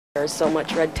There's so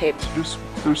much red tape.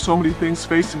 There's so many things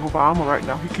facing Obama right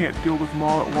now. He can't deal with them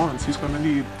all at once. He's going to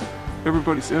need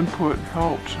everybody's input and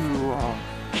help to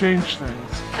change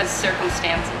things. Because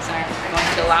circumstances aren't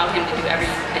going to allow him to do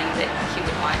everything that he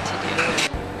would want to do.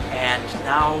 And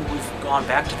now we've gone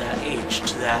back to that age,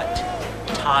 to that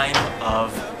time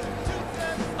of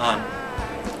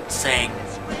saying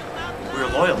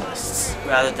we're loyalists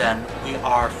rather than we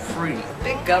are free.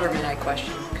 Big government I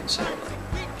question considerably.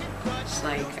 It's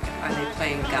like, are they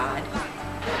playing God?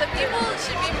 The people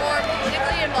should be more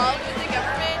politically involved with the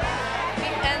government,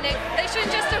 and they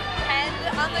shouldn't just depend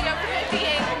on the government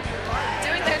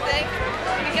doing their thing,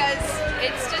 because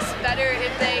it's just better if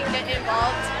they get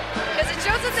involved, because it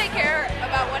shows that they care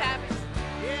about what happens.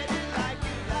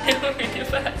 I don't read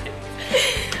about it.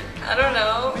 I don't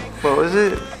know. What was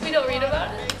it? We don't read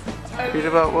about it. Read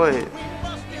about what?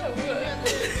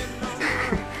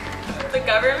 The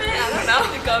government? I don't know.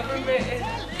 The government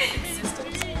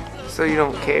systems. So you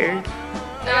don't care?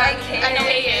 No, I care. I don't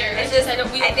care. It's just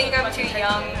I think I'm too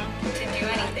young to do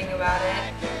anything about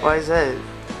it. Why is that?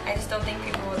 I just don't think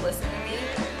people would listen to me.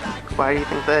 Why do you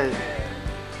think that?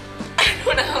 I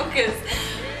don't know, because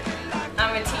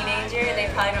I'm a teenager.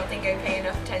 They probably don't think I pay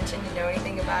enough attention to know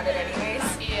anything about it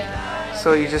anyways. Yeah.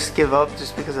 So you just give up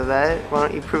just because of that? Why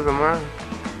don't you prove them wrong?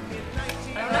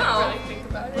 I don't know. Really think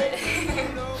about it.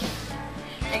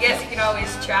 I guess you can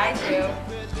always try to.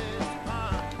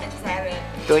 I just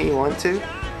haven't. Don't you want to?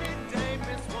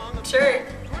 Sure.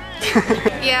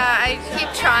 Yeah, I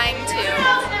keep trying to,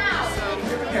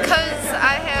 because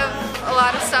I have a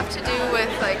lot of stuff to do with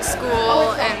like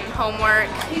school and homework,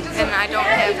 and I don't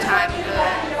have time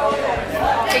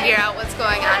to figure out what's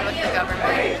going on with the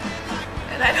government.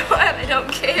 And I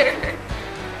don't care.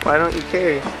 Why don't you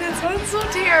care? That sounds so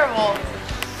terrible.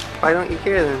 Why don't you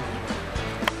care then?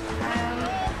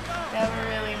 Never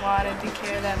really wanted to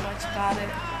care that much about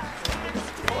it. It's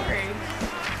boring.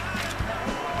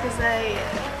 Because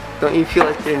Don't you feel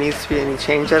like there needs to be any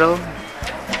change at all?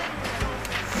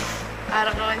 I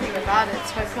don't know anything about it,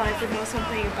 so I probably could know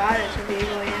something about it to be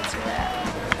able to answer that.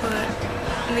 But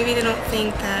maybe they don't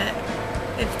think that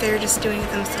if they're just doing it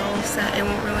themselves that it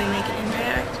won't really make an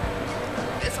impact.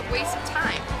 It's a waste of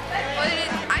time. But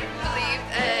I believe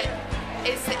that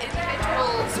it's the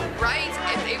individual's right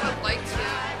if they would like to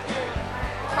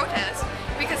protest,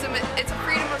 because it's a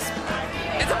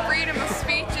freedom of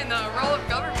speech in the role of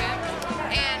government,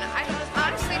 and I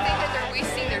honestly think that they're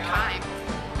wasting their time,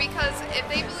 because if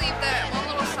they believe that one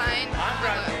little sign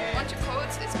with a bunch of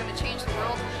quotes is going to change the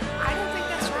world, I don't think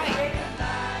that's right.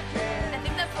 I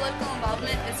think that political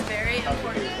involvement is very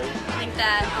important. I think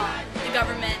that the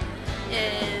government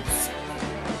is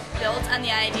built on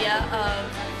the idea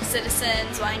of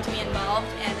citizens wanting to be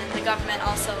involved, and then the government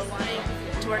also wanting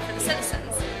to work for the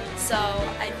citizens. So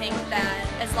I think that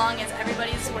as long as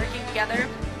everybody's working together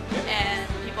and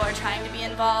people are trying to be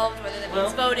involved, whether that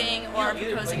means voting or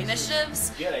proposing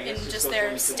initiatives in just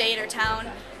their state or town,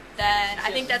 then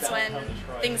I think that's when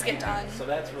things get done.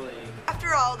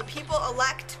 After all, the people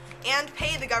elect and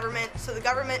pay the government, so the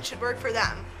government should work for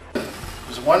them.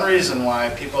 There's one reason why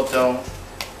people don't,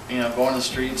 go on the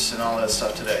streets and all that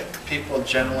stuff today. People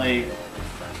generally,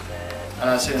 I'm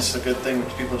not saying this is a good thing,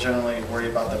 but people generally worry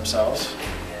about themselves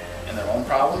and their own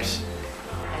problems.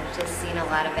 I've just seen a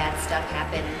lot of bad stuff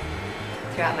happen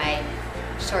throughout my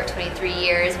short 23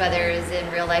 years, whether it was in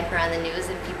real life or on the news,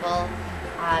 and people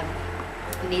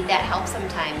need that help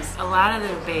sometimes. A lot of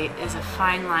the debate is a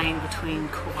fine line between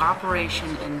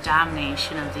cooperation and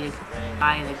domination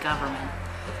by the government.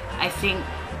 I think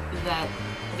that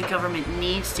the government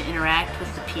needs to interact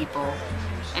with the people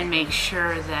and make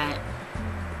sure that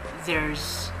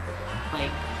there's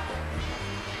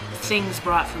things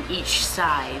brought from each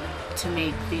side to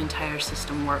make the entire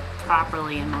system work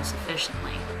properly and most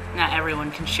efficiently. Not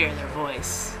everyone can share their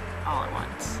voice all at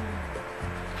once.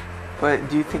 But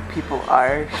do you think people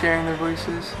are sharing their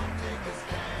voices?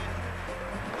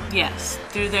 Yes,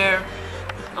 through their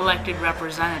elected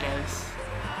representatives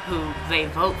who they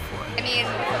vote for. I mean,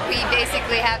 we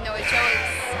basically have no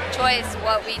choice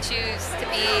what we choose to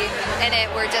be in it.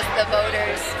 We're just the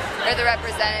voters, or the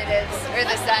representatives, or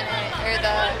the Senate, or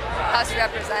the House of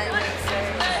Representatives, or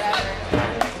whatever.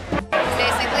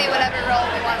 Basically whatever role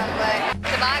we want to play.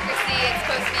 Democracy is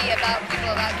supposed to be about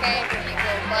people, about caring for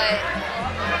people, but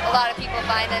a lot of people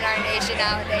find in our nation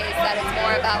nowadays that it's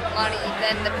more about money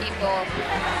than the people.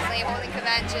 Slave holding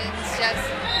conventions, just,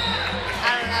 I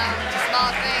don't know, just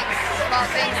small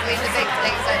things lead to big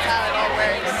things. That's how it all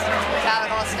works. That's how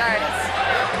it all starts.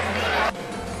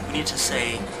 We need to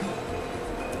say,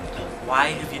 why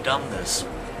have you done this?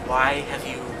 Why have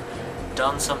you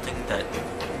done something that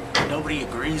nobody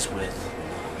agrees with,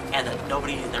 and that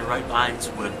nobody in their right minds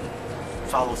would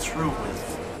follow through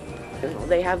with. You know,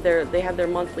 they have their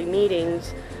monthly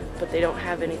meetings, but they don't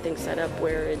have anything set up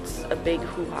where it's a big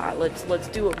hoo-ha. Let's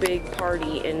do a big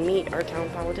party and meet our town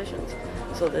politicians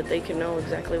so that they can know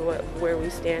exactly where we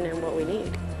stand and what we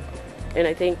need. And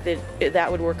I think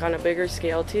that would work on a bigger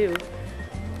scale too,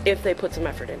 if they put some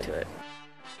effort into it.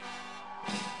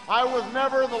 I was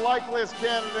never the likeliest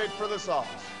candidate for this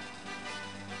office.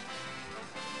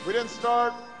 We didn't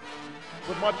start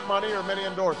with much money or many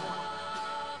endorsements.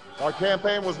 Our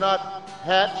campaign was not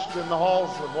hatched in the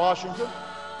halls of Washington.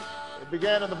 It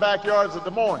began in the backyards of Des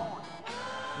Moines,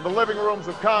 in the living rooms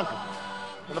of Concord,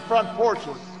 in the front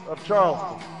porches of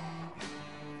Charleston.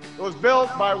 It was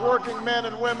built by working men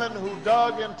and women who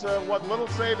dug into what little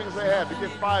savings they had to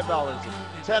give $5,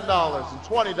 $10, and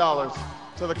 $20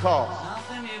 to the cause.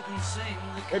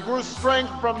 It grew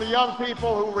strength from the young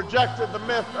people who rejected the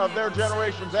myth of their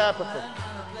generation's apathy,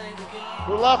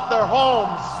 who left their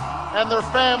homes and their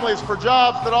families for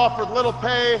jobs that offered little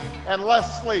pay and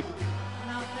less sleep.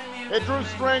 It drew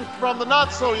strength from the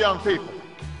not-so-young people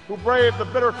who braved the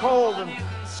bitter cold and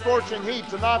scorching heat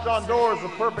to knock on doors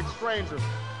of perfect strangers,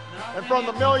 and from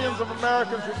the millions of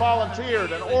Americans who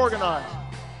volunteered and organized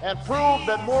and proved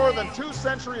that more than 2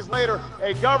 centuries later,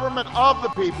 a government of the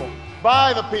people,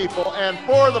 by the people, and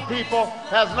for the people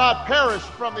has not perished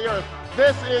from the earth.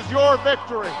 This is your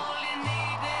victory.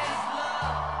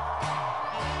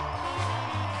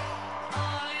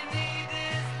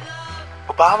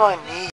 Obama needs